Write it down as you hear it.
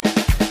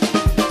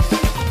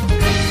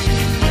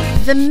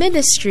The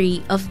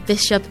ministry of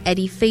Bishop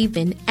Eddie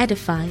Fabian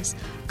edifies,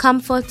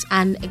 comforts,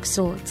 and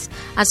exhorts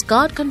as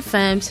God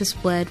confirms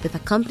His word with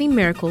accompanying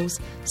miracles,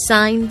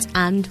 signs,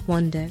 and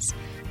wonders.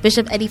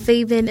 Bishop Eddie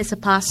Fabian is a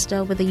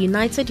pastor with the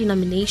United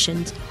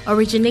Denominations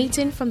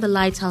originating from the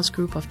Lighthouse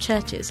Group of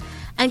Churches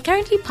and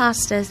currently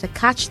pastors the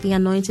Catch the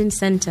Anointing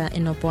Center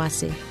in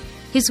Obuasi.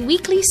 His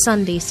weekly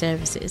Sunday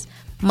services,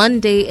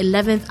 Monday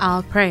 11th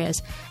hour prayers,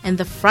 and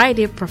the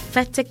Friday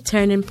prophetic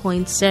turning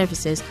point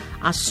services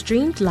are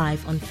streamed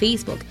live on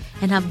Facebook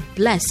and have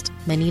blessed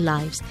many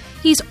lives.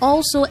 He's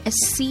also a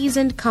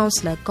seasoned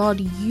counselor God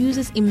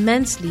uses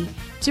immensely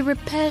to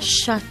repair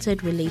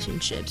shattered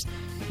relationships.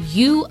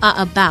 You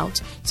are about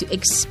to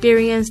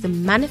experience the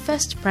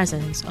manifest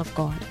presence of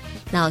God.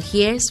 Now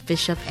here's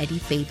Bishop Eddie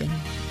Fabian.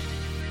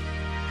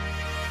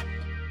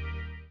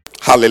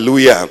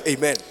 Hallelujah.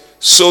 Amen.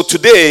 So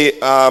today,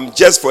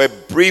 just for a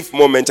brief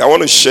moment, I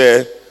want to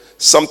share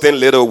something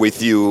little with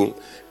you.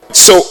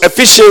 So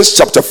Ephesians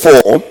chapter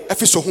 4,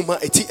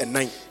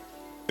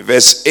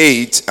 verse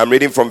 8. I'm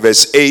reading from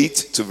verse 8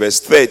 to verse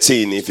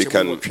 13, if you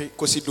can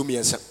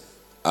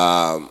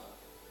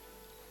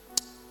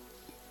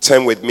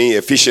turn with me.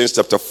 Ephesians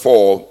chapter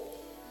 4.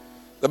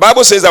 The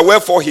Bible says that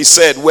wherefore he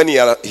said, when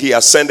he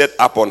ascended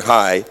up on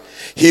high,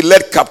 he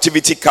led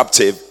captivity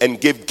captive and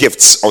gave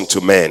gifts unto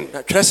men.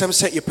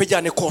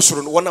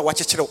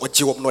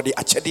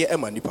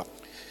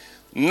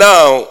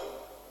 Now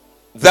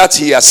that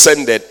he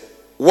ascended,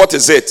 what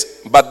is it?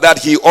 But that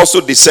he also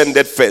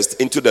descended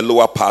first into the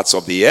lower parts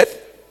of the earth.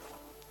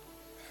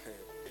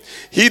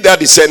 He that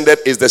descended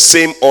is the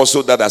same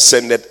also that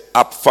ascended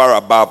up far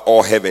above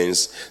all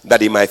heavens, that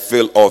he might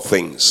fill all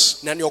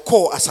things.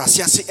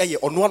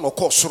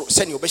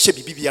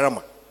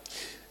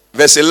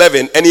 Verse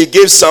 11, and he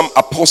gave some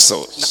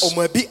apostles,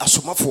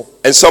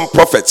 and some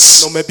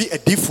prophets,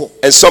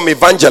 and some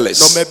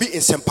evangelists,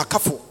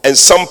 and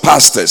some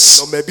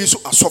pastors,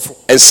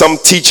 and some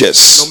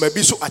teachers.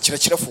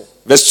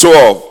 Verse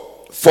 12,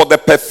 for the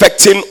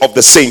perfecting of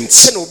the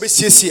saints,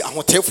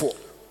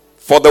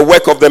 for the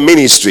work of the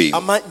ministry,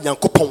 for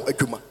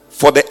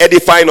the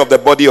edifying of the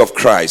body of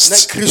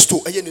Christ.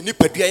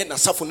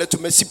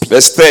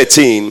 Verse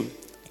 13,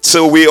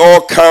 till we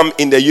all come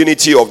in the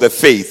unity of the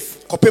faith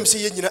and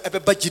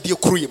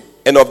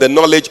of the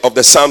knowledge of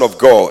the Son of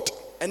God,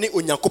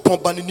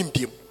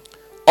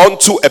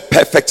 unto a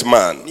perfect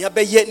man,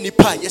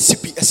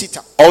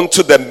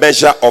 unto the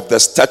measure of the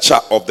stature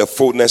of the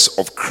fullness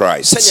of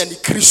Christ.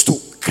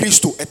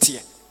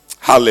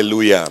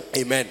 Hallelujah.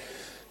 Amen.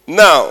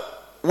 Now,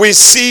 we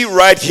see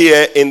right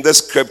here in this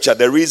scripture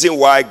the reason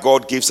why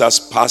God gives us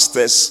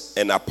pastors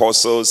and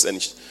apostles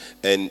and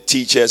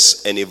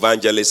teachers and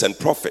evangelists and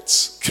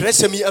prophets.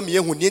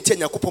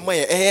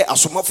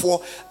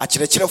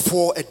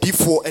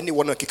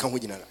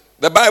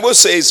 The Bible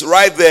says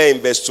right there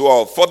in verse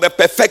 12, for the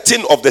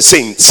perfecting of the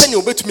saints.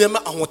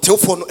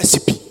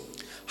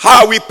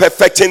 How are we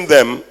perfecting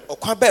them?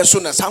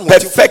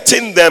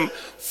 Perfecting them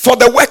for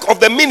the work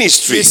of the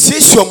ministry.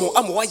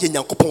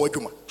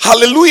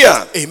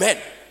 Hallelujah. Amen.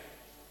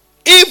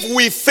 If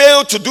we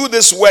fail to do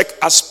this work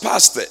as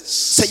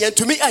pastors,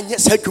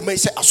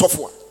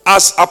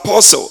 as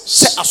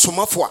apostles,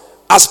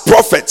 as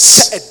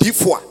prophets,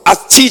 as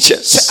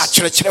teachers,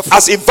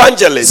 as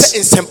evangelists,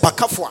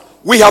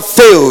 we have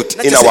failed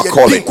in our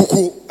calling.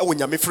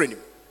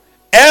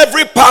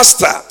 Every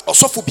pastor,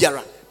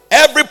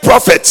 every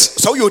prophet,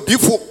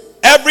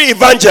 every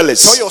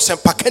evangelist,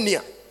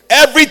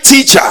 every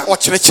teacher,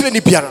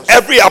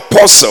 every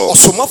apostle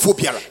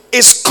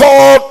is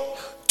called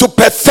to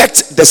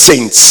perfect the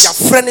saints.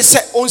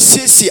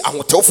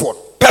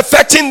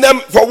 Perfecting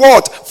them for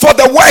what? For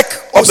the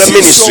work of the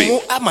ministry.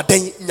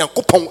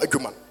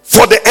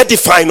 For the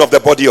edifying of the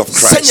body of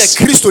Christ.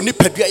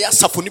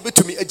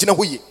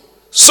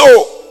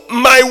 So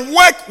my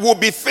work will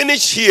be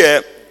finished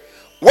here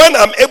when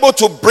I'm able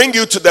to bring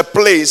you to the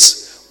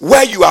place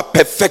where you are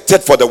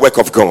perfected for the work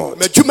of God.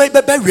 The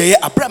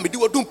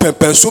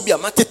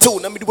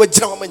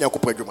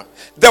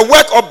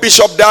work of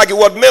Bishop Dag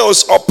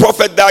Heward-Mills or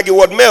Prophet Dag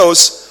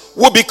Heward-Mills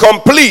will be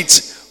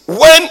complete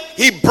when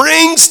he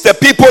brings the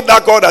people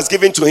that God has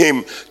given to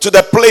him to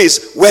the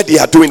place where they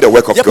are doing the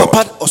work of God.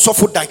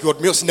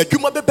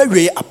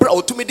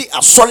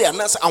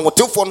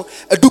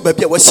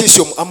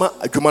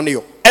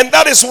 And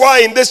that is why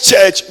in this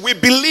church we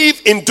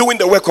believe in doing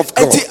the work of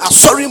God.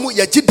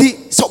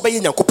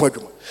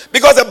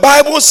 Because the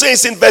Bible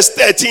says in verse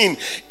 13,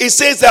 it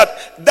says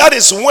that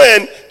is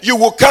when you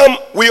will come,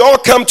 we all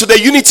come to the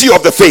unity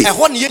of the faith.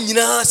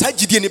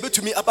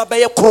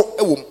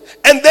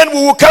 And then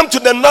we will come to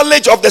the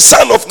knowledge of the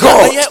Son of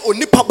God.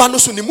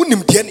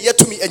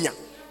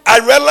 I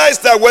realize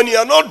that when you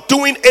are not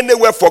doing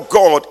anywhere for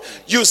God,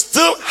 you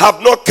still have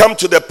not come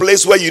to the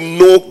place where you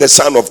know the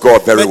Son of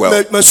God very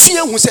well.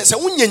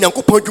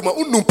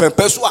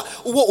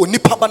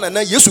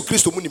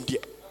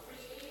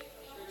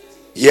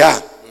 Yeah.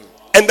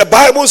 And the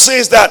Bible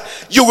says that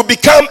you will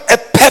become a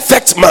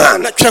perfect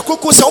man.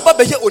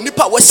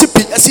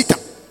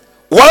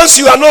 once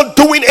you are not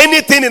doing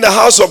anything in the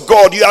house of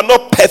God, you are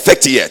not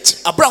perfect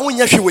yet.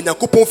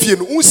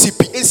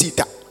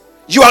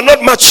 You are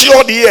not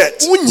matured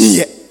yet.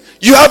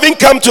 You haven't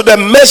come to the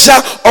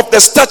measure of the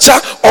stature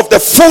of the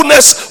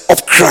fullness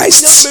of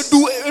Christ.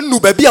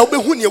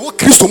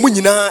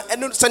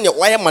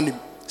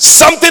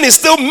 Something is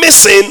still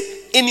missing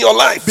in your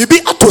life.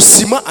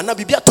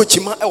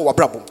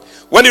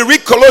 When you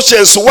read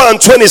Colossians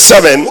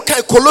 1:27,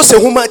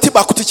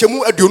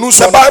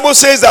 the Bible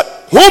says that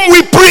whom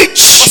we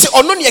preach,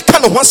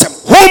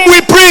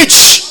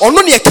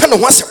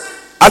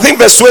 I think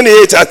verse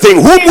 28,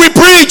 whom we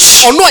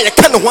preach,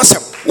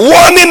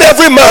 warning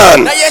every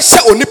man,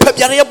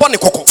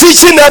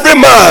 teaching every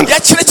man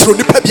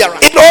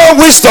in all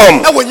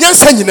wisdom,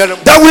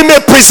 that we may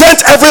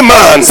present every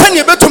man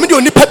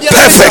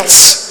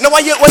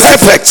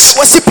perfect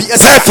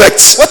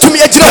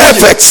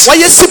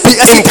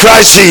in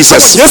Christ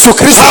Jesus.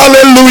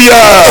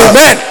 Hallelujah.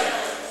 Amen.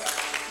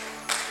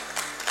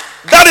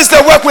 That is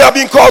the work we have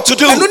been called to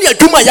do.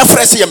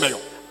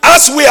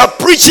 As we are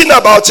preaching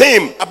about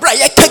him,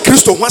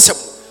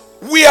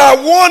 we are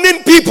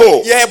warning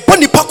people.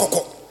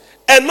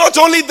 And not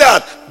only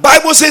that,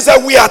 Bible says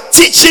that we are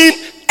teaching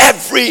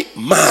every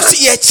man,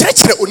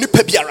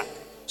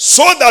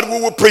 so that we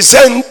will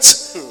present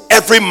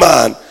every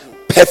man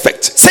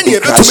perfect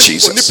in Christ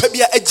Jesus.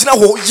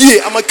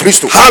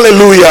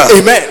 Hallelujah.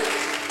 Amen.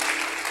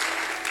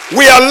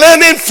 We are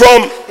learning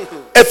from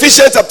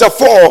Ephesians chapter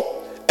 4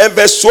 and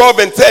verse 12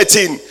 and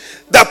 13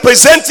 that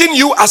presenting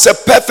you as a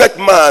perfect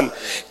man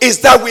is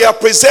that we are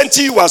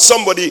presenting you as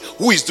somebody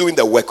who is doing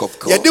the work of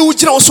God.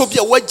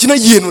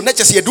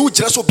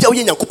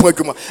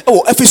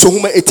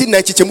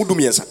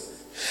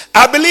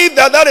 I believe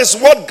that is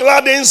what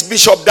gladdens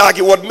Bishop Dag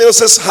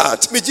Heward-Mills's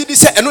heart, to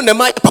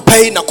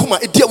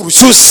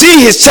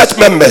see his church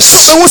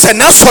members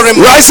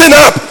rising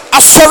up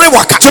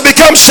to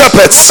become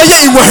shepherds, to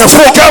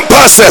become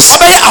pastors,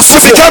 to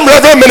become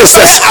reverend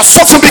ministers,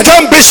 to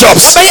become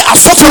bishops,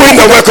 doing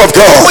the work of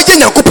God.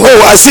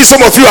 Oh, I see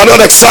some of you are not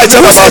excited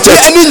about it.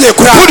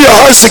 Put your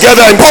hands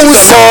together and give the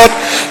Lord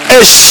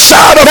a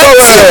shout of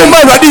praise.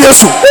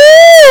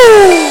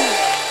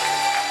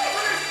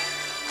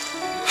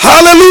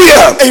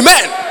 Hallelujah.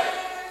 Amen.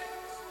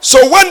 So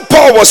when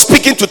Paul was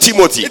speaking to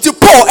Timothy, in 1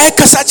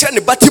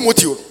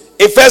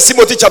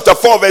 Timothy chapter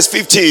 4 verse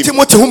 15, he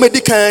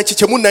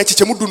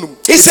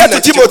said to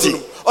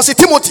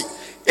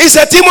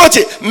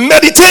Timothy,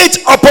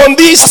 meditate upon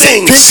these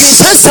things.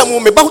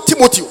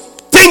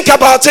 Think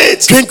about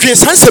it.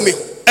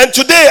 And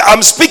today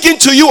I'm speaking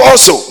to you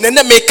also.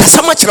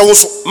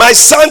 My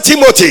son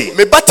Timothy,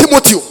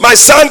 my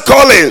son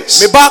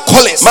Collins,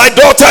 my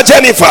daughter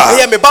Jennifer,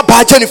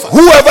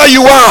 whoever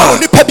you are,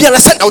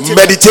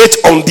 meditate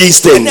on these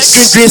things.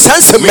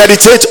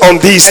 Meditate on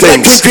these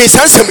things.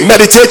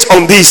 Meditate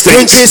on these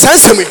things.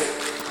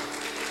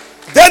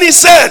 Then he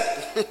said,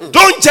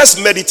 don't just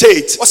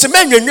meditate.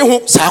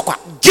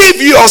 Give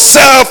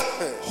yourself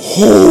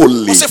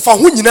wholly to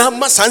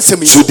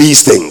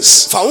these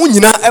things.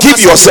 Give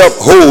yourself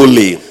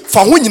wholly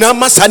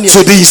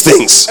to these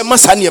things,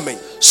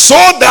 so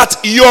that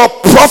you're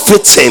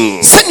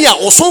profiting.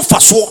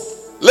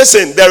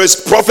 Listen, there is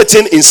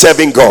profiting in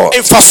serving God.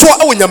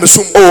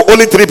 Oh,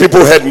 only 3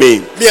 people heard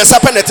me. I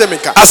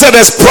said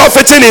there's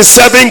profiting in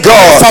serving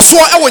God.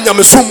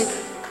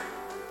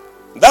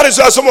 That is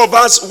why some of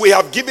us, we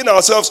have given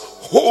ourselves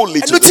wholly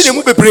to this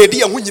work.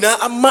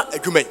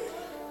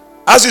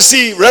 As you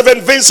see,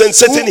 Reverend Vincent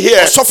sitting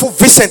here,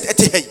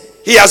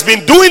 he has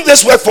been doing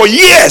this work for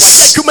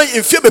years,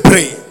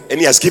 and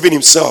he has given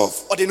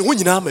himself holy,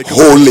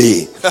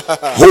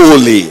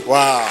 holy,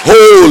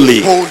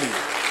 holy.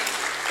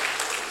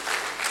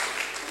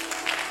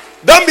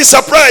 Don't be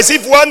surprised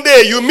if one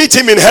day you meet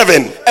him in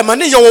heaven and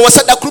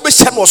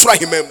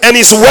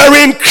he's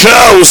wearing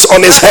crowns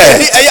on his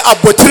head,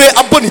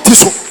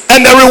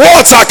 and the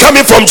rewards are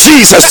coming from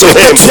Jesus to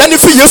him,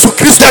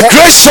 the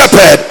great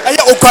shepherd, and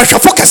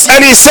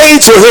he's saying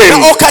to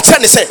him,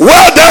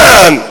 well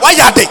done,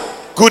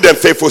 good and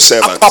faithful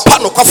servant.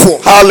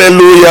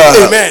 Hallelujah.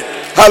 Amen.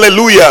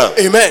 Hallelujah.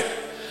 Amen.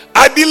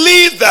 I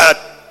believe that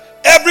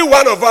every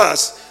one of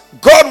us,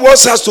 God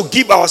wants us to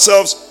give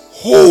ourselves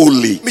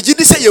wholly.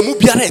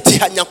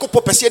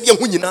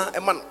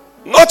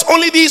 Not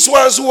only these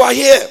ones who are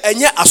here.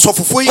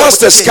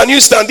 Pastors, can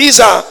you stand? These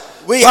are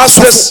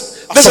pastors.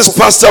 This is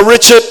Pastor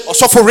Richard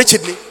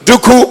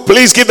Duku.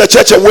 Please give the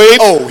church a wave.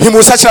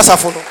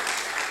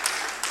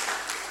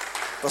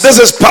 This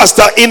is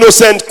Pastor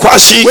Innocent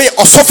Kwashi.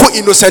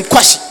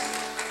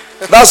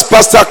 That's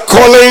Pastor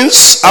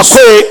Collins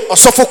Akwe.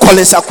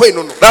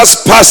 That's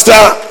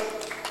Pastor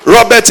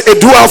Robert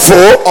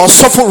Eduafo.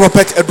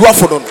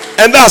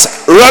 And that's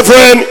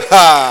Reverend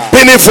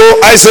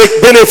Benefo,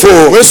 Isaac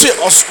Benefo.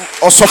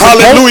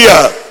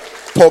 Hallelujah.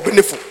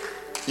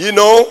 You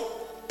know,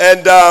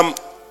 and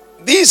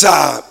these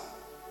are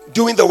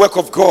doing the work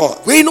of God.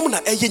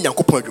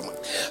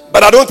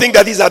 But I don't think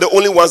that these are the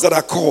only ones that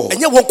are called.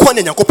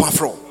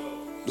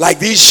 like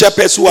these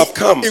shepherds who have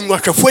come,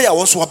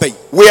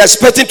 we are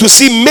expecting to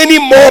see many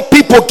more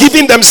people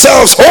giving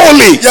themselves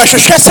wholly.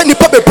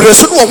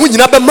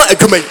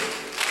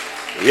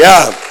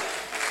 Yeah.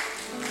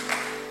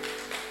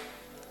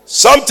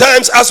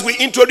 Sometimes as we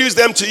introduce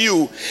them to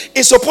you,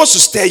 it's supposed to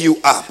stir you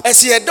up,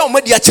 so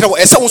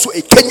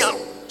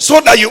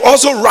that you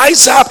also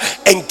rise up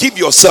and give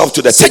yourself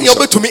to the things of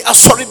God.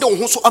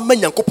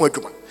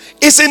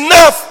 It's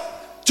enough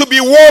to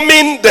be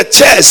warming the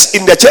chairs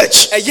in the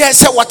church.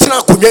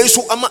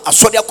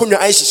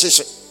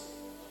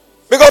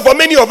 Because for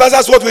many of us,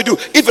 that's what we do.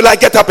 If you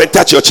like, get up and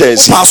touch your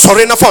chairs. Touch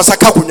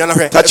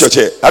your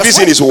chair. Have you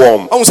seen it's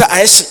warm?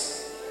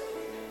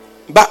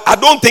 But I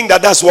don't think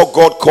that that's what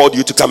God called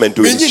you to come and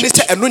do. He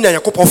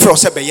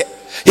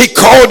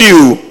called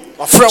you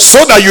so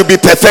that you be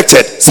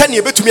perfected for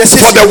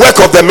the work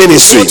of the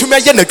ministry, to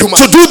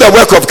do the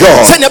work of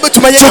God, to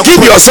give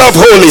yourself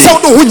wholly to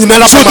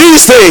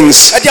these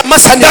things,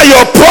 that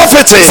your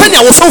prophecy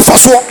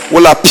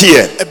will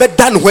appear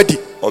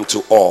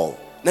unto all.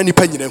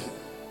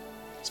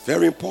 It's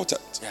very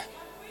important.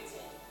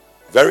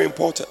 Very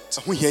important.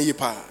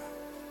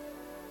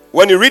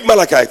 When you read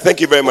Malachi, thank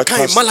you very much,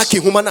 Pastor.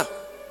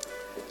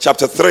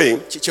 Chapter 3,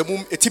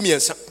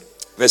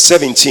 verse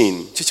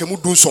 17.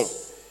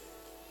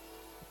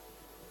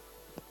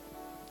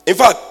 In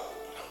fact,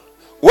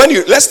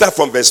 let's start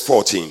from verse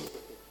 14.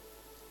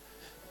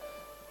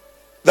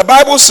 The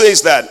Bible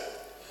says that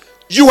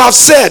you have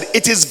said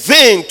it is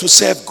vain to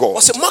serve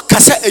God.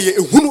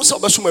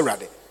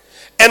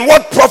 And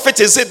what profit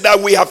is it that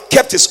we have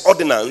kept his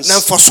ordinance,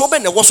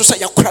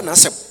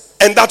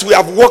 and that we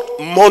have walked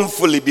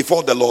mournfully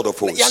before the Lord of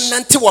hosts?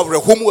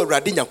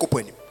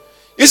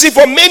 You see,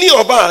 for many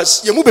of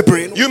us, you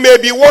may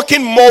be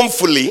walking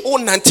mournfully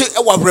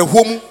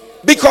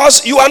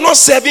because you are not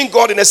serving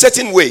God in a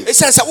certain way. You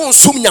see,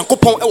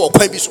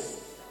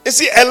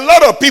 a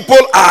lot of people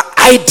are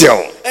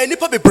idle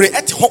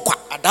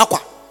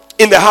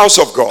in the house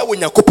of God.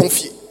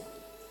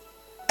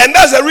 And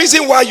that's the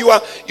reason why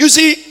you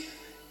see,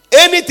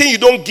 anything you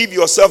don't give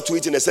yourself to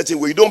it in a certain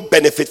way, you don't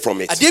benefit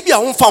from it.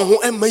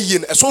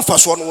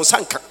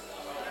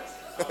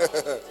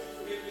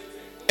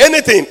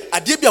 Anything,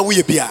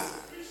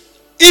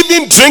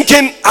 even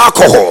drinking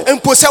alcohol.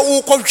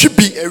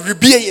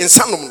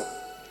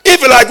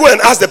 If I go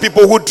and ask the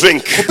people who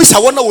drink,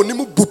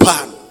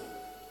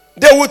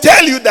 they will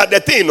tell you that the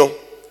thing,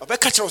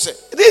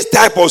 this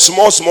type of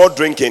small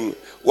drinking,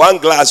 one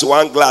glass,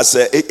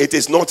 it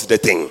is not the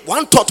thing.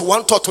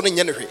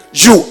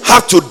 You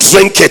have to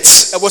drink it,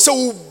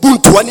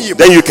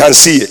 then you can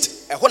see it.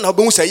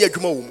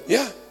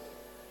 Yeah.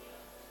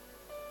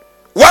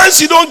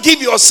 Once you don't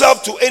give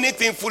yourself to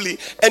anything fully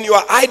and you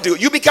are idle,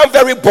 you become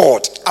very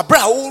bored. A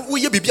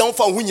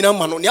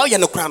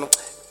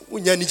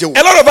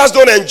lot of us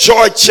don't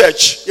enjoy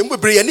church. We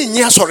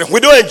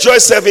don't enjoy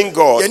serving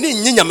God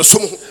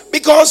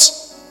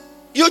because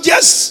you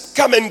just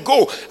come and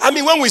go. I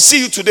mean, when we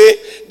see you today,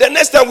 the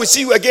next time we see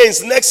you again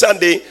is next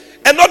Sunday,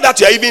 and not that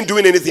you are even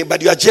doing anything,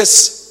 but you are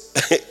just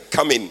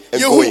coming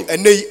and going.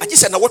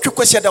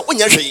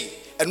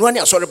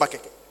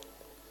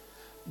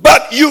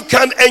 But you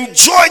can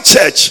enjoy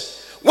church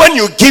when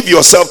you give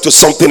yourself to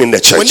something in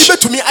the church.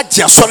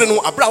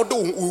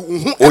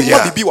 Oh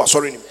yeah.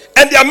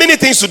 And there are many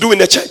things to do in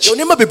the church.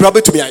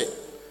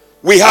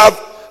 We have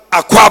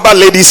Aquaba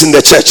ladies in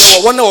the church.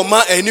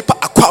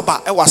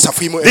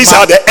 These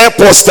are the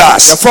airport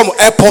stars.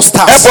 Airport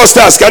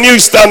stars. Can you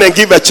stand and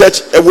give a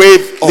church a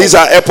wave? These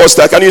are airport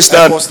stars. Can you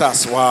stand?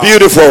 Wow.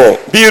 Beautiful.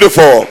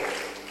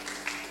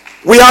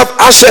 We have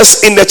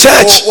ushers in the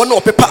church. And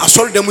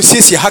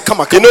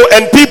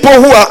people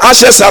who are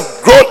ushers have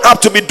grown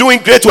up to be doing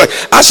great work.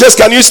 Ushers,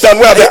 can you stand?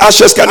 Where are the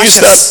ushers? Can you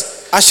stand?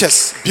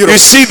 Ushers. You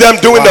see them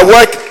doing the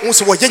work. And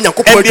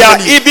there are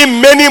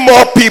even many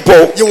more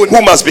people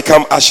who must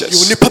become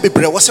ushers. We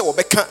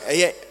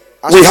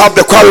have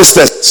the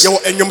choristers.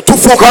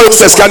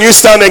 Choristers, can you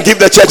stand and give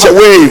the church a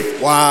wave?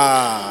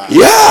 Wow.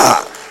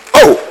 Yeah.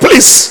 Oh,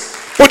 please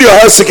put your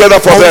hands together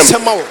for them.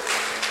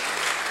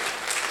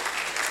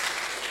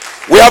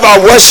 We have our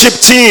worship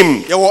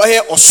team.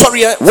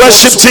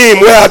 Worship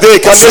team, where are they?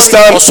 Can you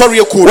stand?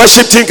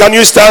 Worship team, can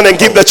you stand and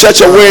give the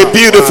church a wave?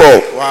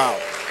 Beautiful. Wow.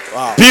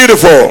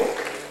 Beautiful.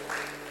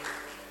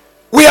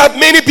 We have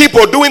many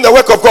people doing the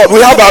work of God.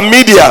 We have our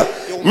media.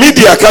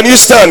 Media, can you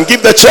stand?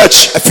 Give the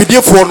church.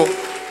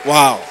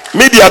 Wow.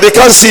 Media, they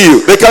can't see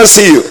you. They can't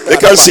see you.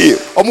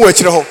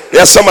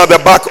 There's some at the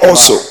back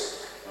also.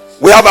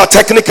 We have our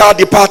technical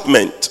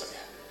department.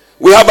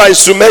 We have our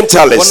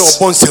instrumentalists.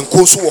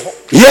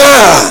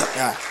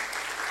 Yeah.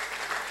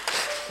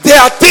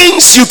 There are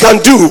things you can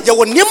do.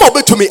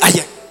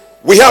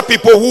 We have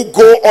people who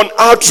go on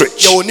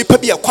outreach. We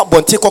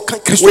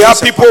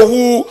have people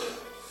who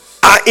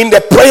are in the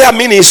prayer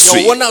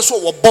ministry.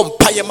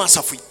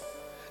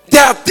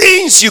 There are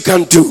things you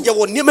can do.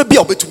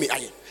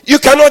 You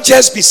cannot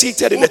just be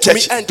seated in the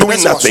church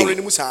doing nothing.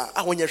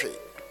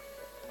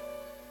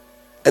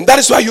 And that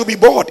is why you'll be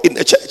bored in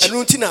the church.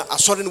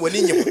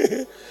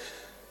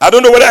 I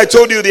don't know whether I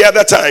told you the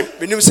other time.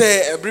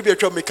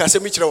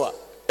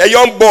 A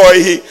young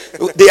boy,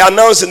 they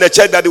announced in the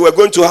church that they were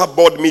going to have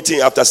board meeting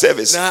after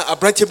service. They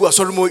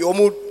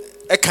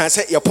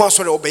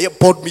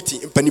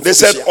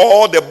said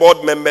all the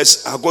board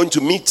members are going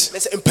to meet. So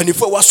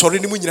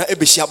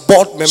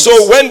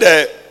when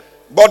the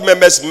board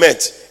members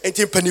met,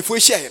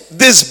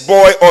 this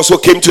boy also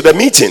came to the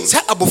meeting.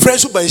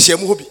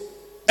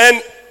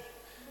 And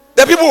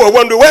the people were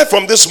wondering, where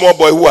from this small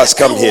boy who has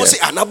come here? So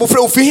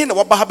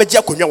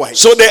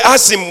they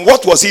asked him,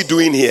 what was he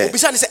doing here? He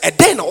said,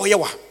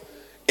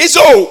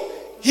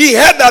 he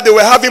heard that they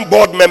were having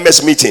board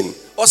members meeting.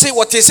 Board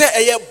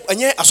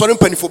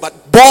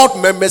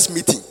members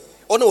meeting.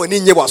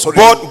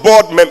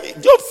 Board members.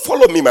 Don't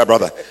follow me, my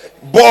brother.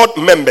 Board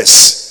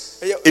members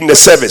in the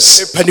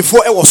service.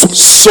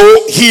 So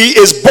he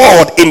is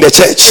bored in the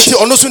church.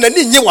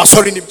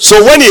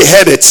 So when he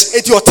heard it,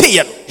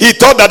 he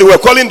thought that they were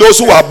calling those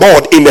who are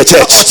bored in the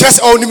church.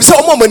 So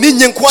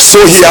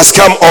he has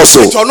come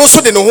also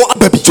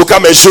to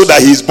come and show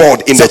that he is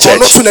bored in the church.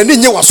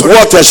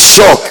 What a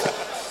shock.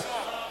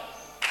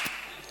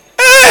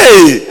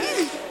 Hey!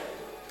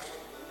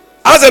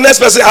 As the next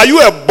person, are you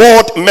a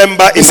board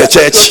member in the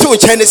church?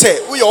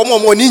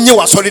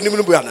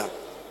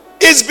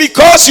 It's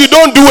because you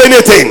don't do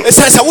anything.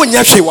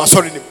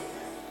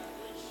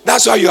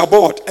 That's why you are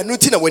bored.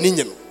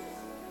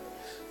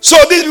 So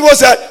these people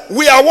said,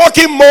 we are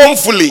walking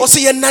mournfully.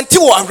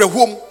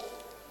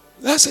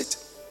 That's it.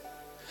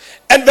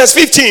 And verse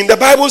 15, the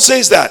Bible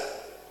says that.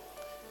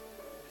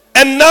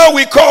 And now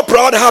we call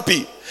proud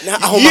happy.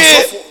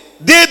 Yea,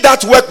 they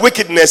that work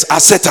wickedness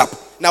are set up.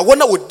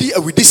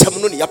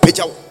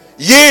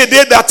 Yea,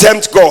 they that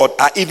tempt God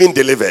are even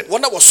delivered.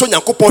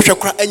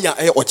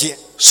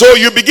 So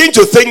you begin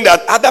to think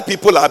that other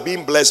people are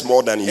being blessed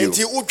more than you.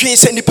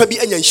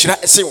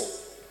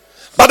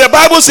 But the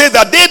Bible says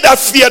that they that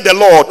fear the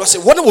Lord,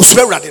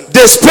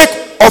 they speak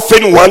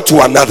often one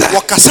to another.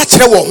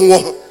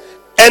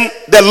 And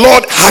the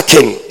Lord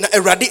hearkened,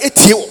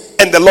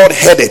 and the Lord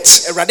heard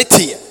it.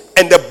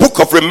 And the book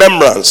of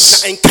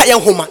remembrance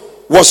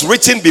was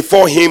written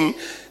before him,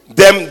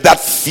 them that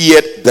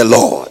feared the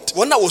Lord,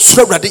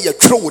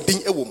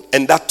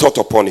 and that thought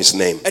upon his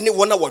name.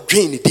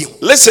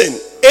 Listen,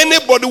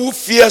 anybody who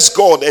fears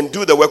God and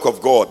do the work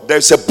of God, there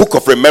is a book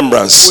of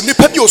remembrance.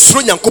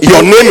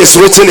 Your name is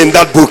written in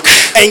that book.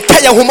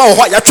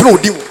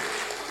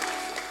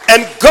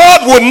 And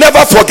God will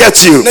never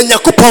forget you.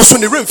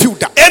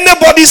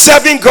 Anybody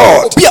serving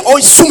God,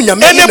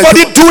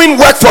 anybody doing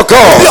work for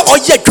God,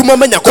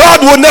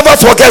 God will never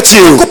forget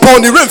you.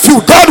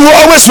 God will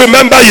always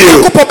remember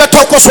you.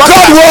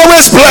 God will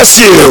always bless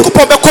you.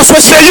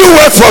 May you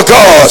work for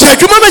God.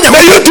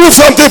 May you do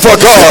something for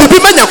God.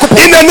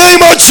 In the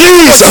name of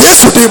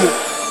Jesus.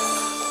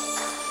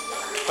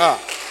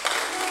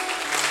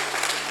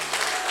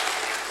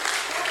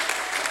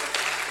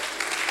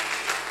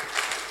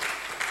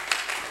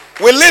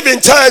 We live in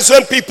times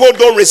when people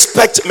don't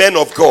respect men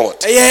of God.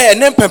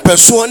 And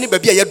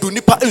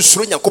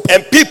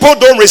people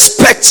don't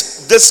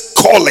respect this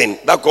calling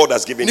that God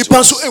has given to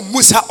us.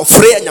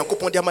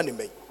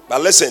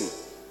 But listen,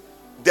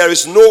 there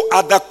is no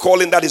other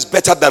calling that is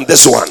better than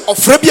this one.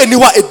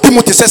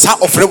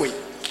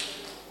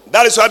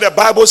 That is why the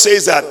Bible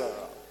says that.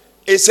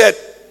 It said,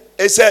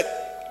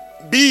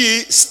 be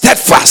ye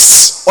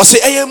steadfast,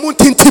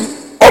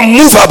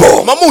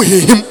 unmovable.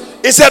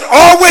 He said,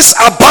 always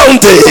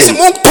abounding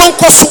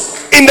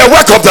in the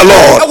work of the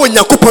Lord.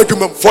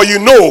 For you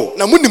know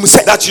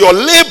that your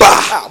labor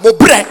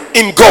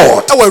in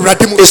God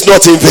is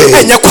not in vain.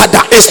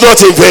 It's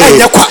not in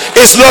vain.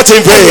 It's not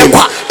in vain.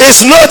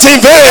 It's not in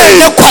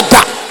vain.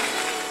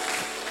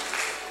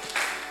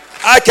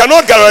 I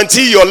cannot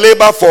guarantee your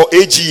labor for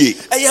AGA.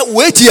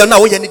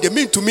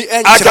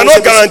 I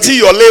cannot guarantee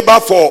your labor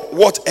for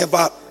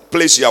whatever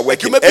place you are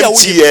working,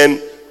 MTN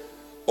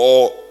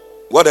or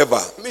whatever,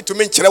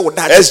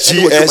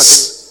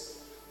 SGS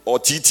or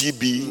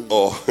TTB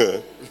or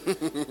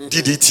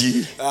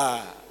DDT.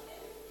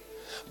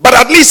 But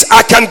at least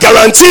I can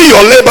guarantee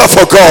your labor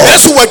for God.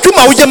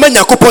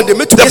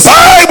 The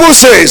Bible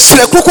says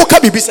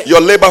your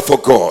labor for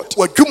God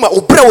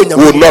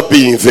will not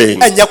be in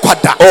vain.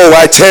 Oh,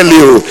 I tell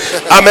you,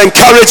 I'm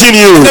encouraging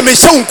you.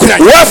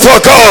 Work for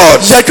God.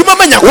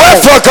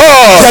 Work for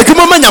God.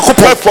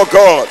 Work for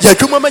God.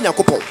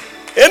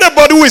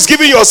 Anybody who is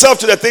giving yourself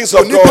to the things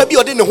of God,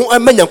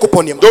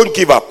 don't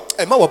give up.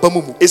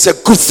 It's a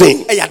good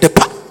thing.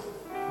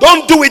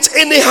 Don't do it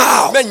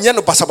anyhow.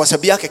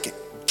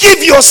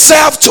 Give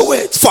yourself to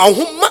it.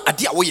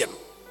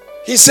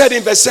 He said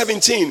in verse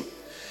 17,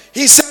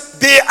 he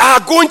said, they are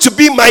going to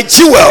be my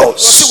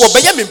jewels.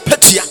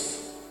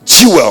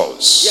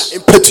 Jewels.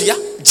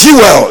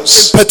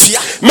 Jewels.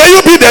 May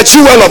you be the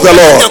jewel of the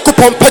Lord.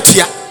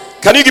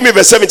 Can you give me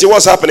verse 17?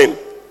 What's happening?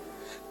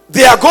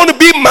 They are going to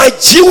be my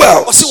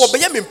jewel.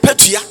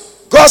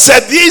 God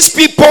said, these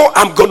people,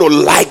 I'm going to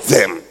like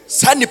them.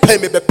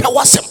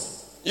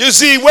 You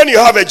see, when you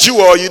have a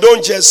jewel, you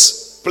don't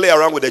just play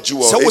around with the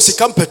jewel.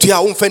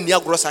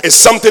 It's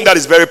something that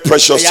is very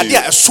precious to you.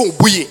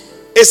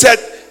 He said,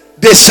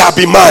 they shall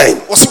be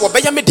mine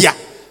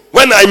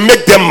when I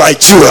make them my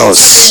jewels.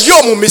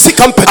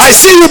 I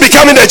see you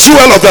becoming the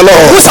jewel of the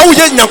Lord.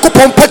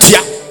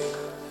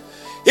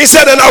 He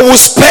said, and I will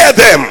spare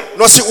them.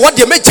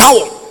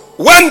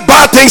 When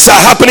bad things are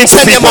happening to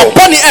people, it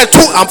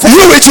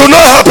will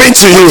not happen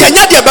to you.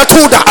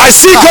 I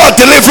see God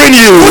delivering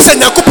you.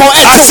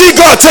 I see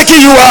God taking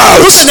you out.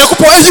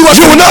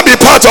 You will not be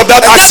part of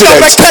that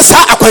accident.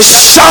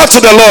 Shout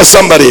to the Lord,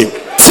 somebody.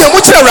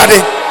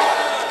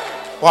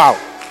 Wow.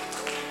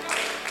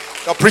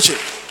 God preach it.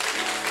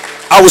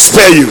 I will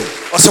spare you.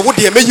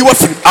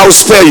 I will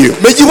spare you.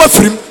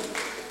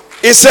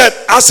 He said,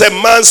 as a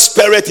man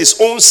spareth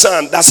his own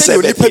son that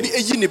serveth him.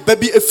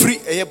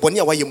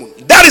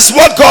 That is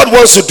what God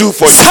wants to do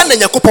for you.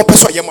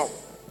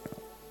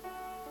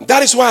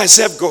 That is why I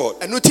serve God.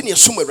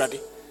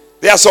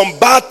 There are some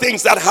bad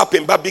things that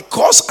happen, but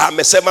because I'm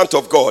a servant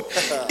of God,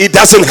 it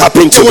doesn't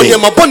happen to me.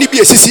 And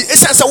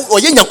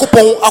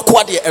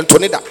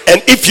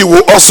if you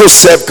will also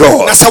serve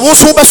God,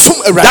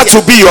 that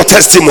will be your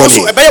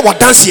testimony.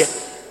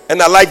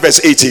 And I like verse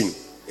 18.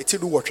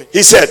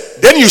 He said,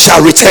 then you shall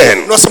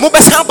return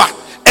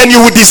and you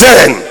will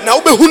discern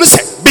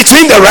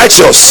between the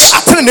righteous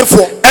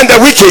and the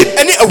wicked,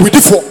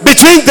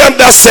 between them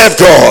that serve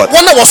God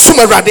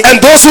and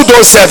those who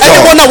don't serve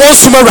God.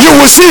 You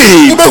will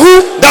see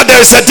that there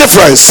is a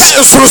difference.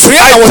 I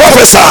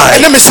prophesy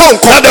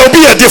that there will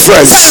be a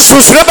difference.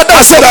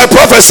 I said I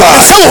prophesy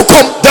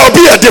there will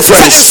be a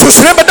difference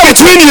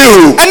between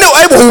you and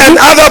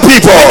other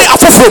people.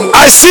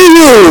 I see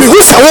you.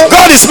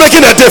 God is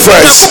making a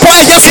difference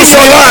in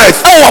your life.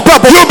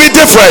 You'll be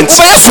different.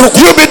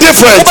 You'll be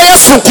different.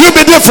 You'll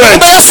be different.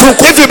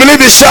 If you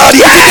believe it, shout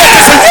yeah.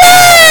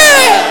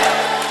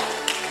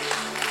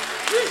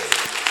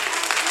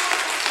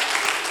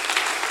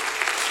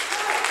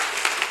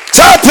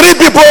 Tell 3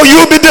 people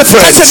you'll be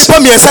different.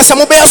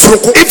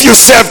 If you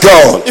serve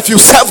God,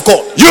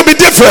 you'll be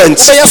different.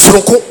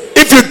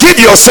 If you give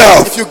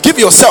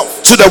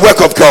yourself to the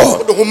work of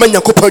God.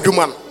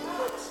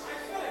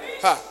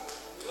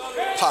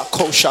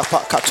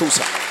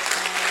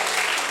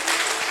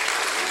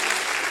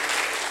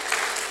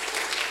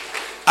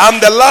 I'm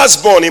the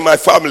last born in my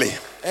family.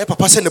 We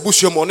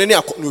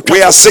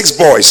are 6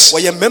 boys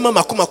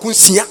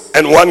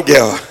and 1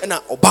 girl.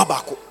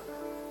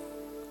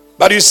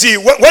 But you see,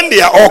 when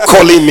they are all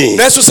calling me, and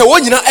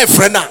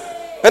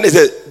they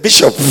say,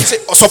 Bishop,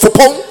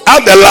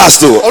 I'm the last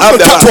too. I'm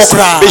the last.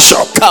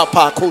 Bishop.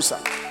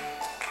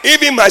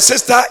 Even my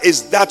sister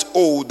is that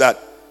old that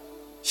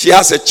she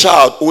has a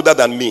child older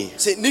than me.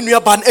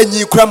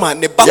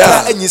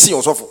 Yeah.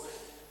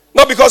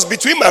 No, because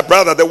between my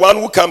brother, the one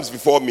who comes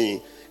before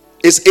me,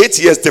 is 8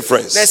 years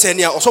difference. I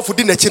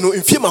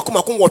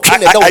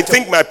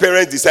think my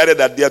parents decided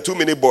that there are too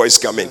many boys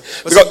coming.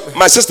 Because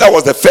my sister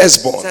was the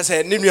firstborn. And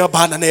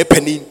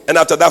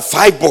after that,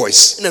 5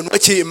 boys.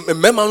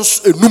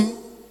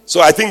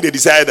 So I think they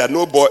decided that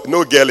no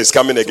girl is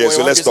coming again.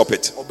 So let's stop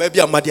it. But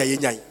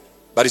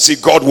you see,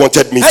 God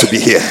wanted me to be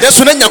here. I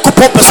said,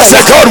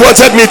 God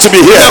wanted me to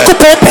be here. Give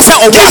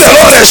the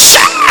Lord a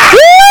shout.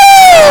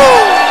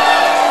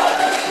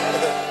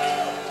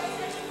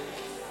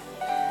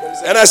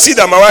 And I see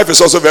that my wife is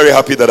also very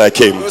happy that I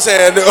came.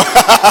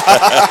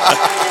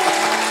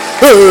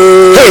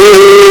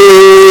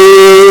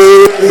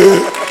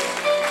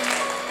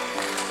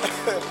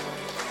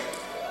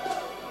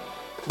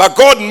 But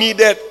God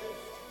needed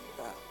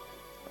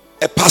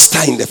a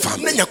pastor in the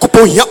family.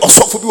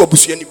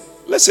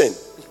 Listen,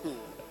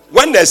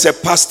 when there's a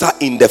pastor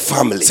in the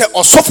family,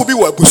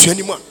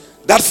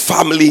 that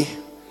family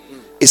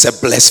is a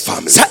blessed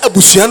family.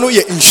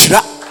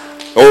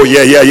 Oh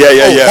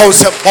yeah.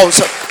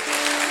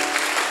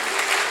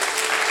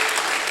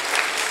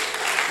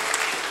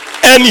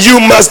 And you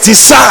must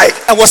decide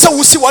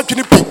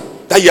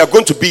that you are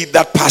going to be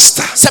that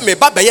pastor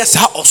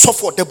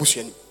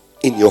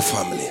in your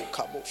family.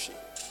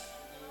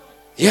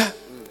 Yeah.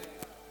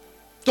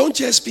 Don't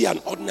just be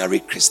an ordinary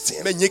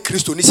Christian.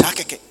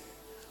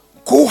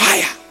 Go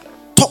higher.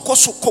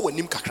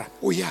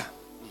 Oh yeah.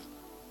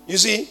 You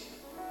see,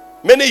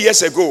 many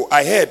years ago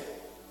I heard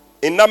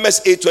in Numbers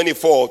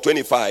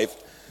 8:24-25,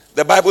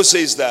 the Bible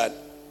says that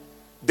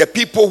the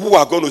people who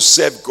are going to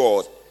serve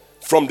God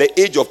from the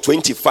age of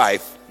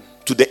 25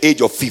 to the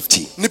age of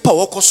 50.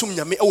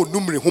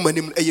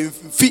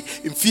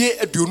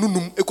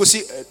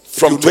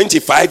 From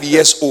 25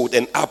 years old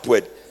and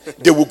upward,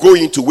 they will go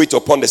in to wait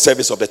upon the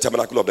service of the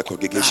tabernacle of the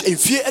congregation.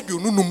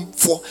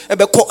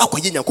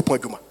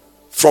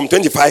 From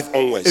 25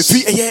 onwards,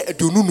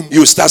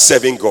 you start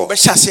serving God.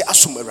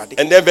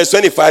 And then verse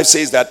 25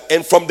 says that,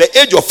 and from the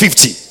age of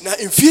 50,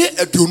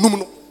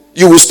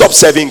 you will stop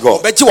serving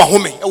God.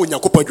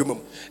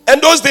 And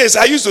those days,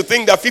 I used to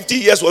think that 50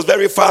 years was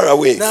very far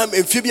away. But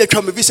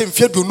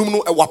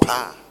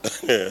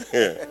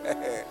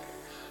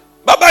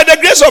by the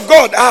grace of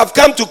God, I have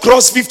come to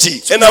cross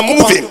 50 and I'm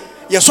moving.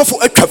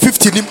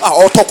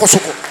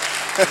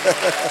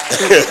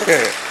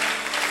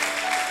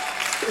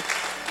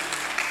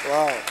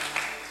 Wow.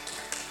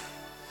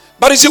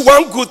 But you see,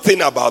 one good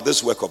thing about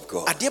this work of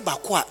God, you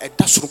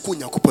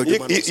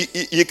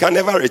can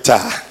never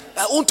retire.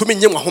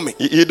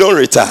 You don't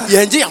retire.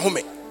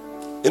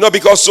 You know,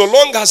 because so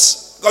long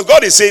as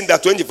God is saying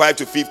that 25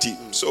 to 50,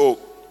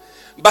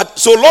 but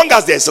so long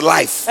as there's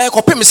life and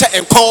so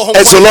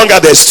long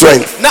as there's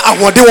strength, we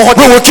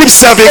will keep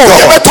serving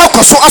God.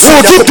 We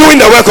will keep doing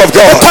the work of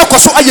God.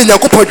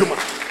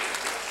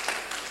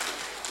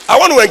 I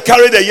want to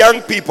encourage the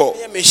young people.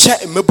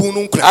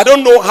 I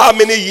don't know how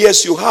many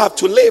years you have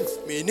to live.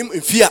 I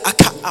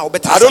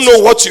don't know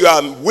what you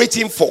are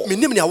waiting for.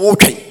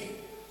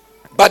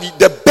 But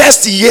the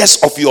best years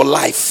of your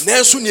life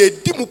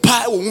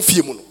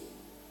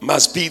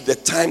must be the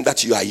time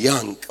that you are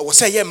young,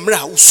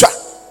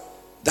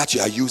 that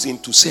you are using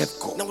to serve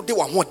God.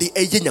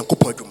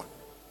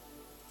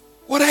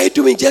 What are you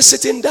doing? Just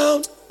sitting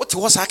down?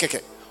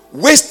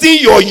 Wasting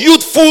your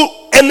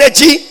youthful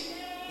energy?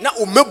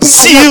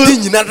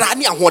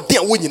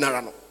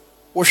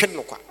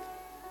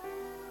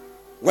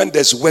 When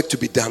there's work to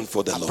be done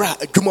for the Lord.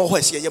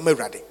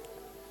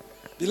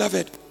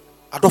 Beloved,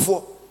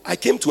 I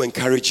came to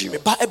encourage you.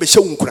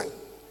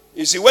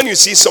 You see, when you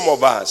see some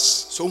of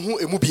us,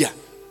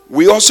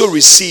 we also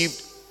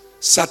received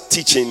such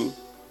teaching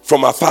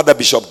from our father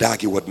Bishop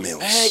Dag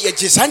Heward-Mills.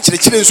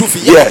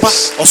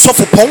 Yes.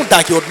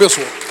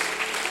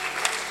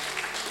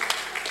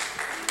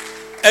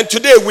 And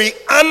today we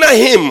honor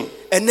him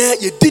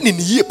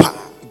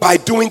by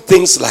doing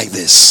things like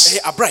this,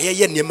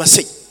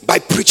 by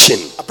preaching,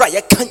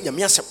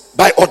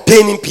 by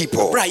ordaining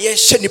people, by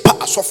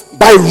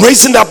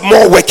raising up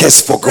more workers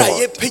for God.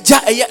 That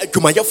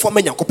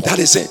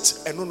is it.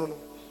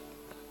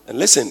 And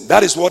listen,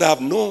 that is what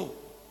I've known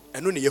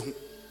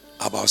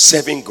about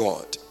serving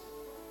God.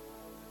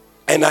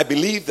 And I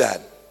believe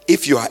that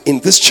if you are in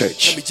this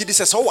church,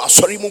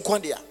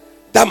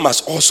 that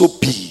must also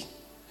be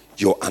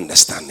your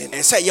understanding.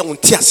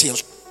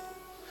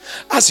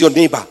 Ask your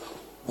neighbor,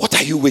 what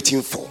are you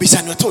waiting for?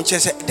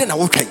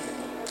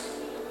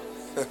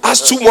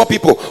 Ask two more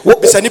people,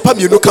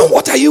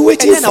 what are you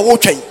waiting for?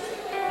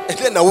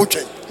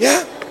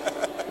 Yeah.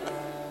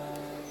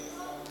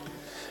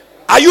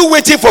 Are you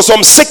waiting for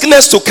some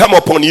sickness to come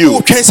upon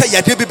you?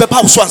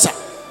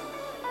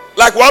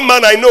 Like one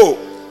man I know,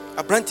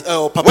 when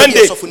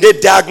they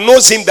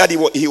diagnosed him that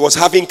he was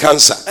having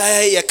cancer,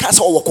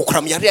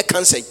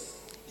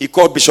 he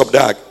called Bishop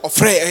Dag.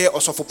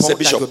 Said,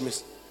 Bishop,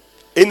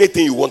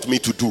 anything you want me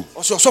to do,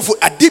 I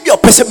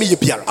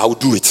will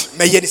do it.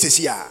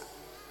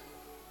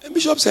 And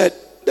Bishop said,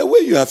 the way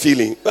you are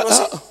feeling,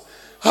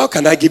 how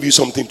can I give you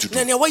something to do?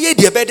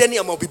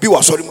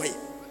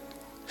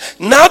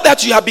 Now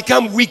that you have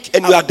become weak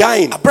and you are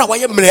dying,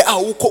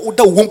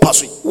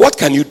 what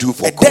can you do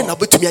for God?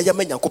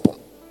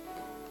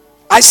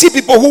 I see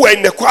people who are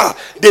in the choir,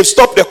 they've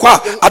stopped the choir.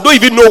 I don't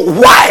even know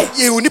why.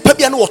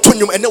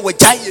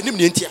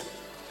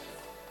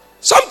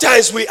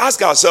 Sometimes we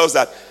ask ourselves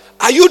that,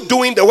 are you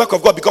doing the work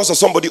of God because of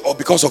somebody or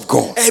because of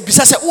God?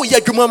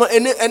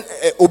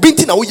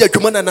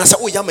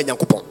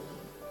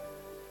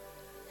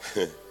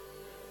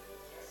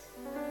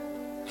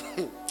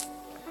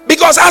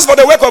 Because as for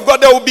the work of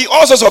God, there will be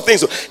all sorts of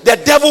things. The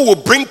devil will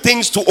bring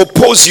things to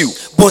oppose you,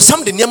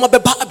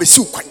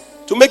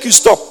 to make you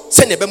stop.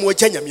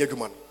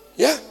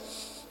 Yeah.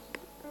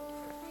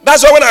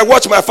 That's why when I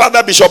watch my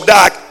father Bishop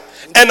Dag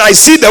and I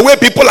see the way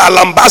people are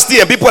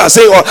lambasting and people are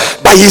saying, oh,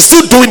 but he's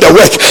still doing the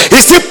work,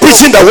 he's still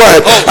preaching the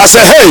word. I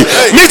say, hey,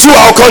 me too,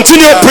 I'll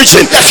continue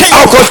preaching,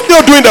 I'll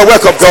continue doing the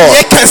work of God.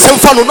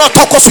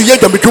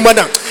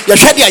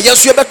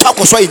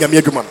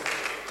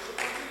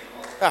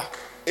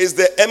 It's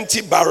the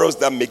empty barrels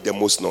that make the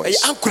most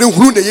noise.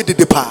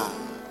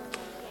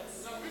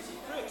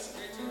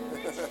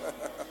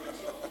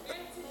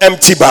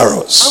 Empty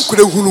barrels.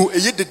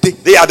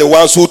 They are the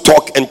ones who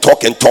talk and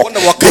talk and talk.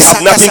 They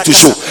have nothing to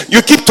show.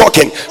 You keep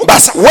talking,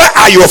 but where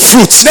are your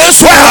fruits?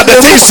 Where are the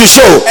things to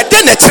show?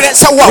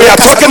 We are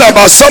talking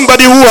about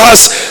somebody who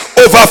has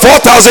over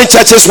 4,000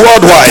 churches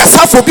worldwide.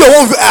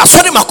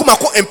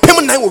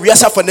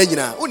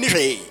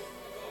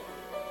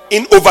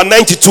 In over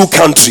 92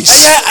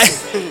 countries.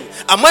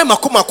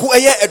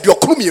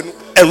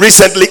 And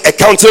recently a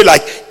country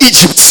like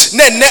Egypt,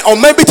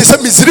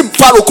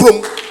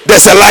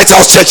 there's a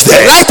lighthouse church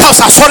there. I thought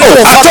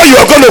you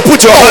were going to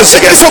put your hands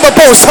together.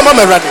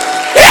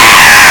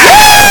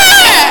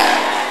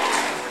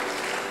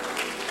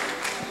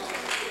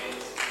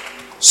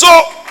 So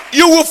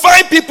you will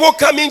find people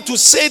coming to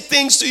say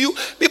things to you.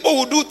 People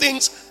will do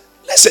things.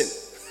 Listen,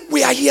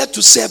 we are here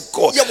to serve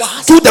God.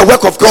 Do the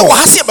work of God.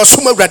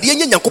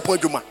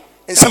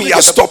 Some you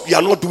are stopped, you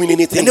are not doing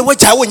anything.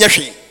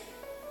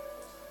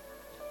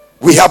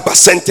 We have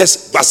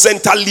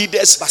Bacenta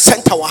leaders.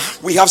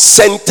 We have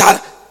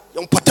center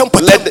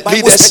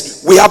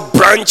leaders. We have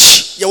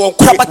branch.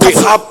 We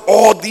have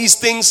all these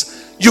things.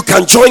 You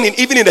can join in.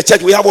 Even in the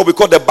church, we have what we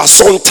call the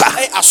Basonta.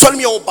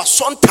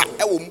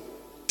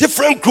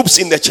 different groups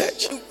in the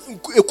church.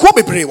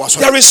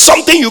 There is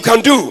something you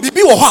can do.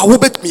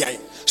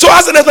 So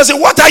ask the next person,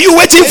 what are you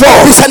waiting for?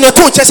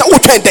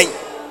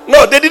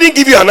 No, they didn't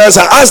give you an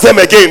answer. Ask them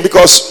again,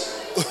 because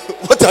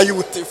what are you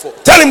waiting for?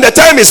 Tell him the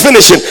time is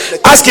finishing.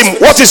 Ask him,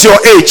 what is your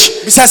age?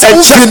 And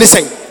check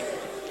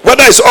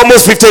whether it's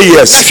almost 50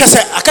 years.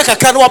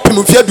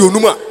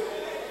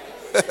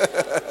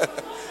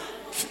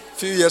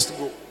 Few years to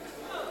go.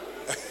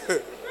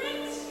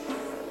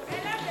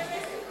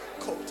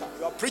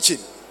 You are preaching.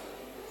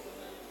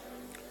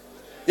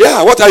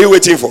 Yeah, what are you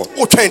waiting for?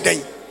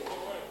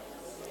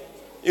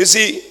 You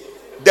see,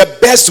 the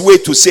best way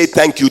to say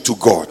thank you to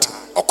God,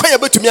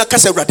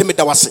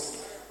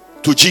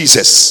 to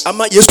Jesus,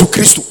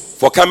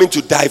 for coming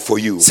to die for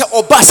you, is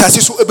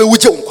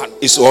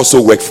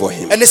also work for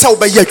him.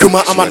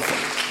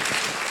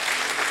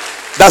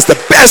 That's the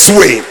best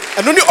way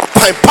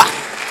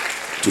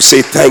to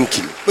say thank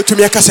you.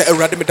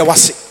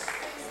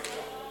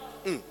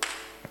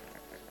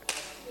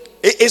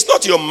 It's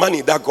not your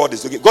money that God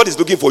is looking. God is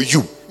looking for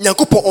you.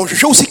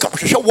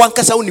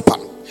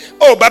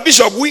 Oh, but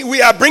Bishop,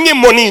 we are bringing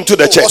money into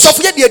the church.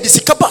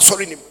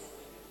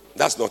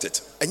 That's not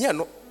it.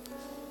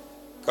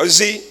 Because you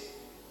see,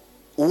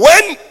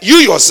 when you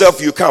yourself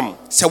you come,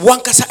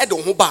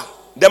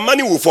 the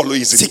money will follow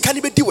easily.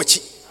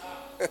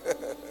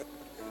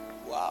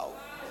 Wow.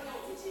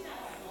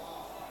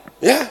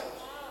 Yeah.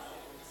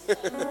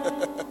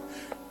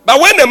 But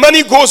when the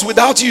money goes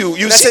without you,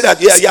 you see that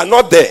you are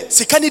not there.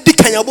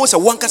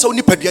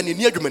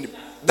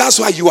 That's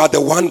why you are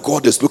the one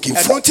God is looking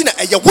for.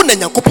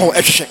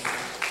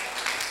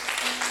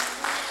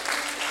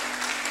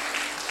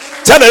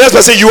 Tell the next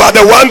person, you are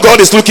the one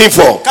God is looking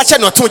for.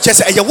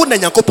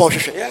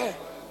 Yeah.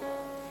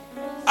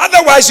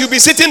 Otherwise, you'll be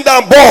sitting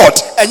down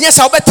bored.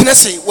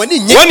 When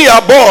you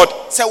are bored,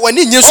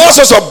 all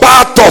sorts of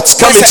bad thoughts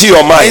come into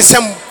your mind.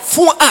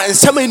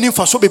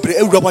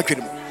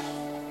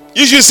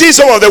 You should see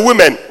some of the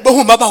women.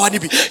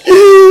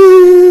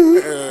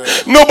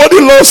 Nobody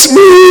loves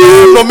me.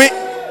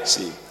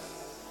 See,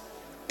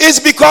 it's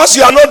because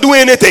you are not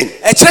doing anything.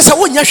 As soon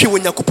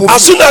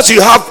as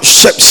you have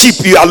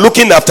sheep, you are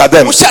looking after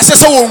them and you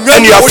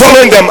are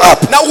following them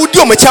up. You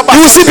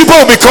see people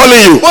will be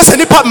calling you.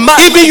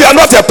 Even you are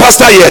not a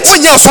pastor yet.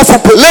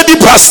 Lady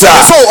pastor,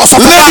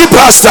 lady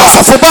pastor,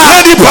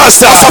 lady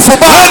pastor,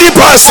 lady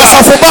pastor,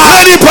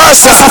 lady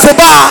pastor.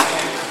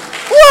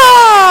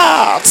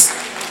 What?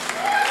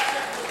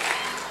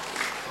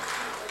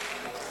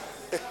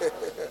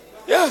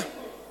 Yeah.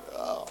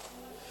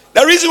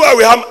 The reason why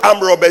we have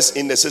armed robbers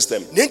in the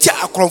system,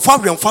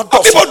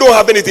 people don't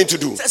have anything to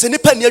do. So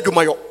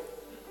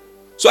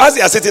as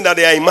they are sitting there,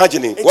 they are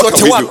imagining, what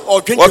can we do?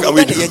 What can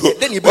we do?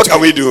 What can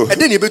we do?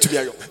 And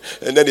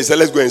then they say,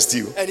 let's go and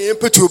steal.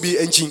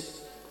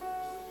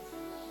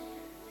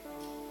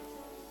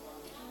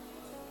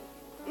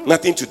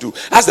 Nothing to do.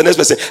 Ask the next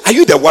person, are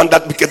you the one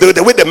that, because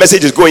the way the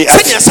message is going,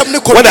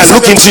 when I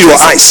look into your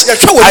eyes, I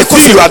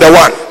feel you are the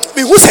one.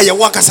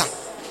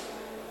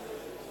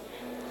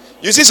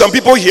 You see some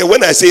people here,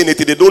 when I say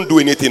anything, they don't do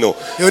anything. No.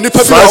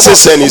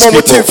 Francis and his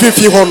people.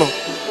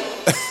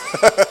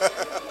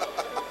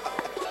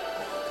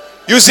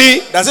 You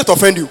see, does it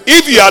offend you?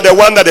 If you are the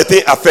one that the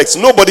thing affects,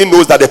 nobody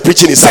knows that the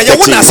preaching is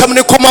affecting you.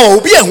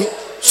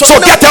 So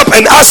get up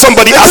and ask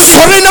somebody else.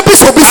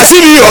 As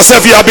if you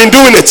yourself, you have been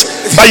doing it,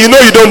 but you know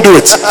you don't do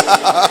it.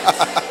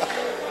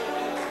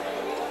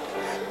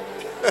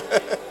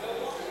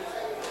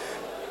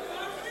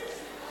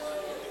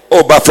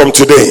 Oh, but from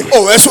today,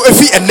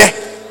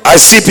 I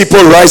see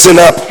people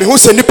rising up to do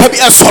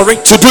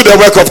the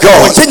work of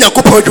God.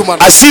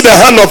 I see the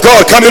hand of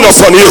God coming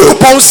upon you.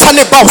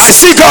 I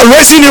see God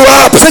raising you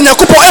up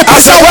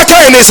as a worker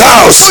in his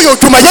house.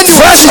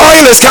 Fresh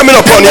oil is coming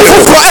upon you.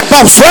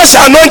 Fresh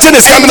anointing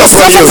is coming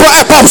upon you.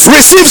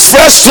 Receive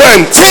fresh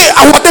strength.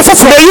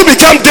 May you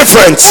become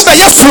different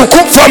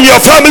from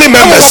your family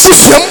members,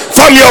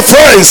 from your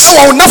friends,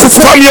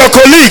 from your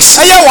colleagues,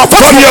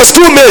 from your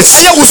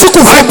schoolmates.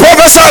 I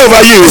prophesy over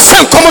you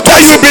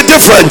that you be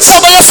different.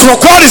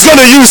 God is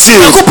going to use you.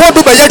 You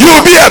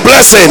will be a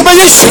blessing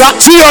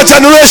to your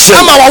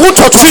generation,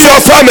 to your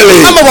family,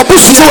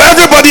 to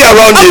everybody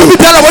around you.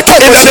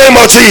 In the name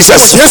of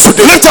Jesus,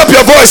 lift up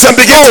your voice and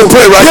begin to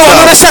pray right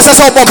now.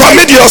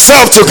 Commit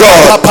yourself to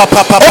God.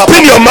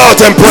 Open your mouth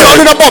and pray.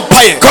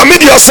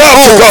 Commit yourself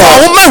to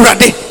God.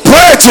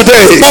 Pray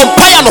today.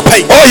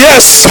 Oh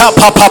yes.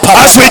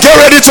 As we get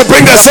ready to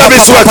bring the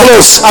service to a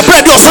close,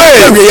 pray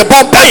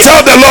and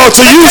tell the Lord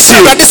to use you.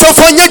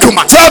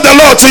 Tell the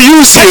Lord to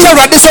use you.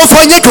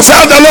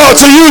 Tell the Lord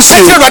to use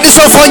you.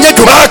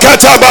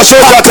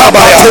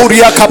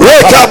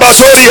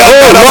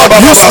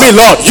 Use me,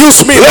 Lord.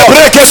 Use me, Lord.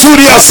 Lift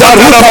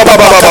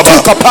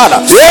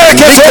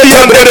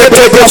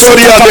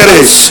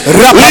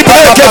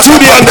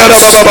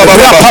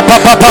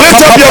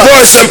up your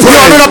voice and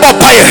pray.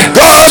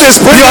 God is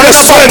putting a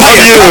strength on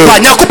you.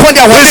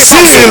 His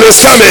zeal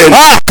is coming.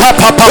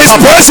 His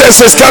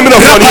presence is coming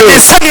upon you.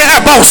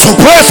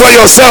 Pray for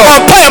yourself.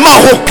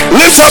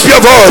 Lift up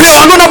your voice.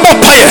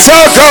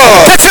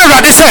 Tell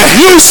God,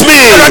 use me.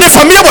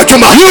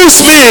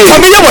 Use me.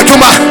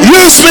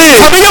 Use me.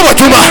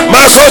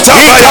 Masota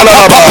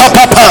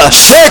Papa.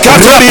 Shake out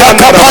the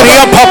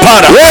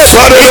Papa. Yes,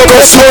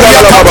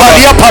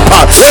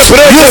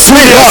 use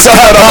me.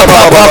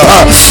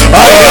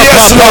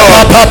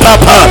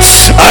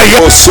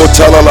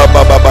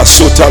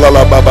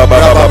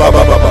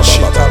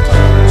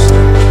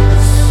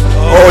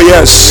 Oh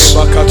yes.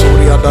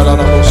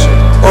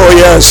 Oh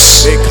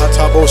yes.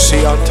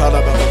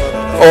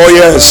 Oh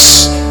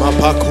yes.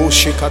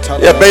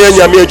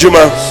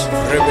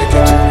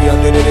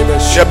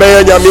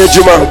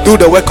 Do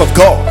the work of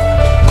God.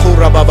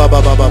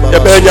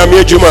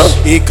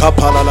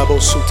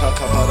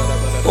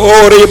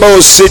 Oh,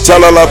 Ribo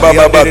Sitalala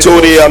Baba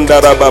Tori and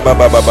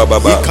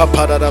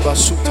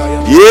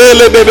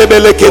Yele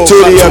Bebele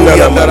Keturi and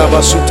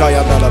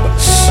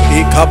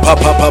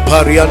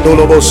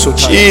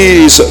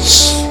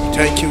Jesus.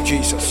 Thank you,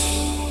 Jesus.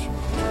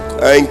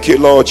 Thank you,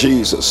 Lord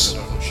Jesus.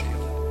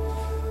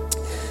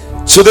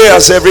 Today,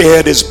 as every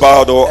head is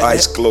bowed or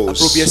eyes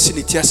closed,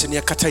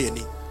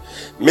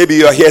 maybe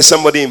you are here,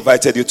 somebody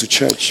invited you to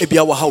church,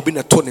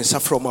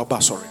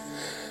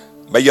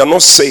 but you're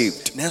not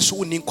saved.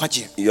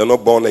 You're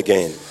not born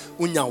again.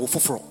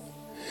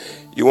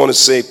 You want to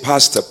say,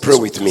 Pastor, pray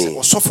with me.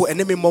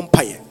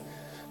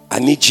 I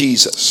need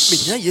Jesus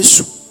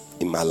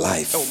in my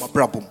life.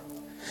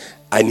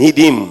 I need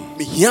him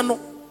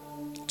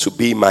to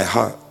be in my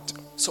heart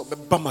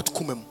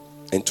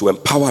and to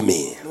empower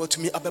me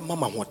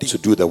to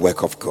do the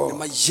work of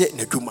God.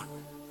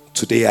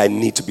 Today I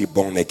need to be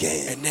born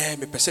again.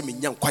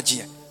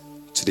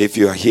 Today, if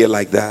you are here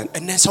like that,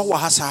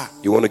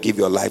 you want to give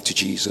your life to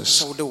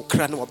Jesus,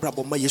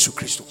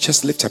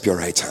 just lift up your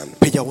right hand.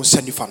 I'm going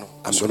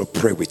to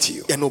pray with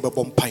you.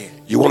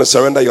 You want to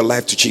surrender your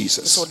life to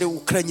Jesus,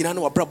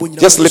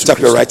 just lift up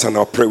your right hand.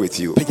 I'll pray with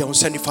you.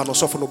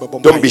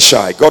 Don't be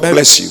shy. God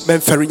bless you.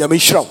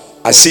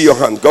 I see your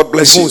hand. God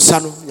bless you.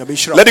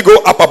 Let it go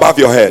up above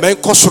your head.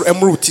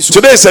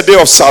 Today is a day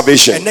of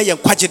salvation.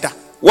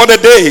 What a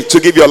day to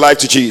give your life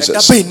to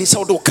Jesus.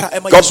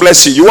 God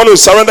bless you. You want to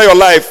surrender your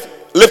life?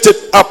 Lift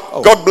it up.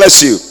 God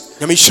bless you.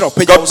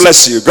 God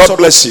bless you. God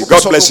bless you.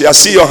 God bless you. I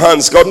see your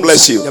hands. God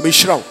bless you. And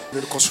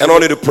I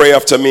want you to pray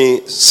after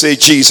me. Say,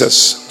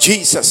 Jesus.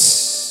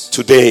 Jesus.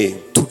 Today.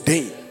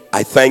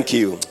 I thank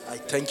you. I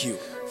thank you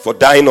for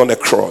dying on the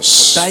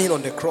cross.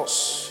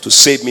 To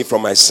save me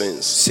from my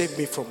sins. Save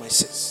me from my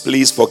sins.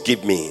 Please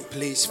forgive me.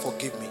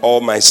 All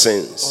my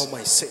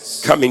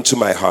sins. Come into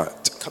my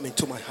heart.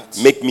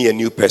 Make me a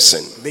new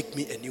person.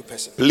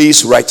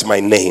 Please write my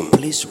name.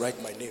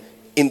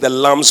 In the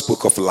Lamb's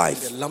Book of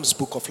Life.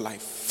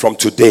 From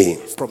today,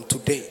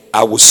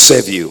 I will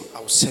serve you.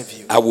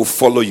 I will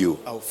follow you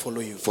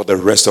for the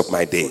rest of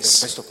my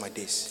days.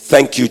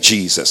 Thank you,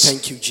 Jesus.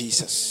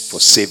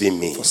 For saving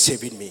me.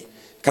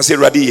 Kasi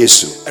Radi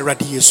Yesu.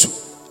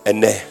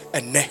 Ene.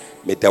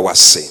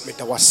 Medawase.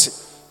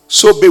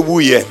 So be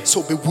wuye.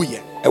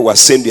 E wa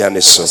sendi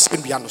aneso.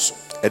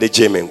 Ede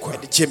jeme nkwa.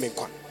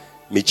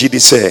 Me jidi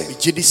se.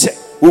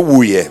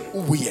 Wuye.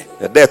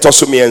 Ede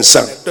toso mi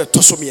ensa.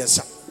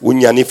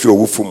 Unyani fi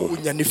owufu mu.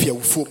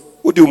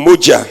 Udi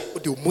umoja.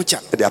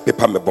 Ede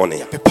apepa me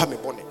bone.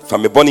 Fa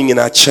me bone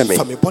nyina cheme.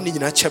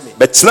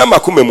 Betena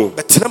makume mu.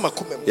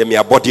 Ye me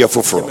abode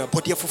afoforo.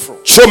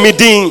 Show me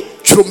din.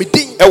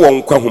 E wo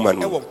nkwa homa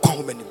no.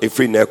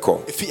 Efri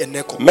neko.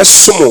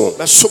 Mesomo.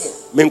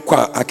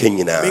 Menkwa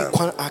akanyina.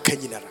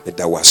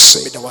 Meda wase.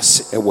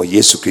 E wo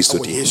Yesu Kristo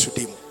din.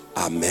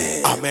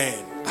 Amen.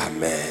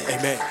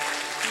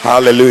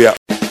 Hallelujah.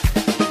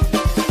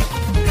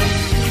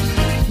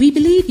 We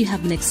believe you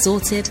have been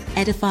exhorted,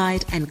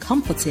 edified, and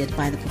comforted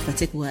by the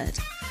prophetic word.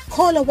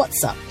 Call or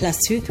WhatsApp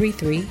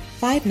 +233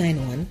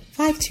 591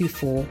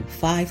 524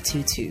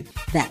 522.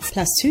 That's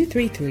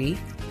 +233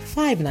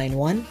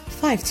 591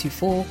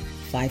 524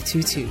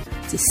 522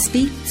 to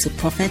speak to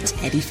Prophet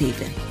Eddie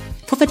Fabian.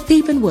 Prophet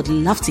Fabian would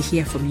love to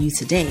hear from you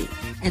today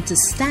and to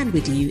stand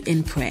with you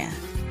in prayer.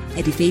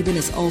 Eddie Fabian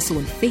is also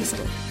on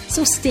Facebook,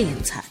 so stay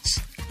in touch.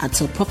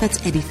 Until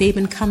Prophet Eddie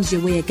Fabian comes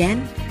your way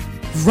again,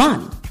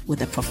 run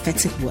with a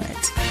prophetic word.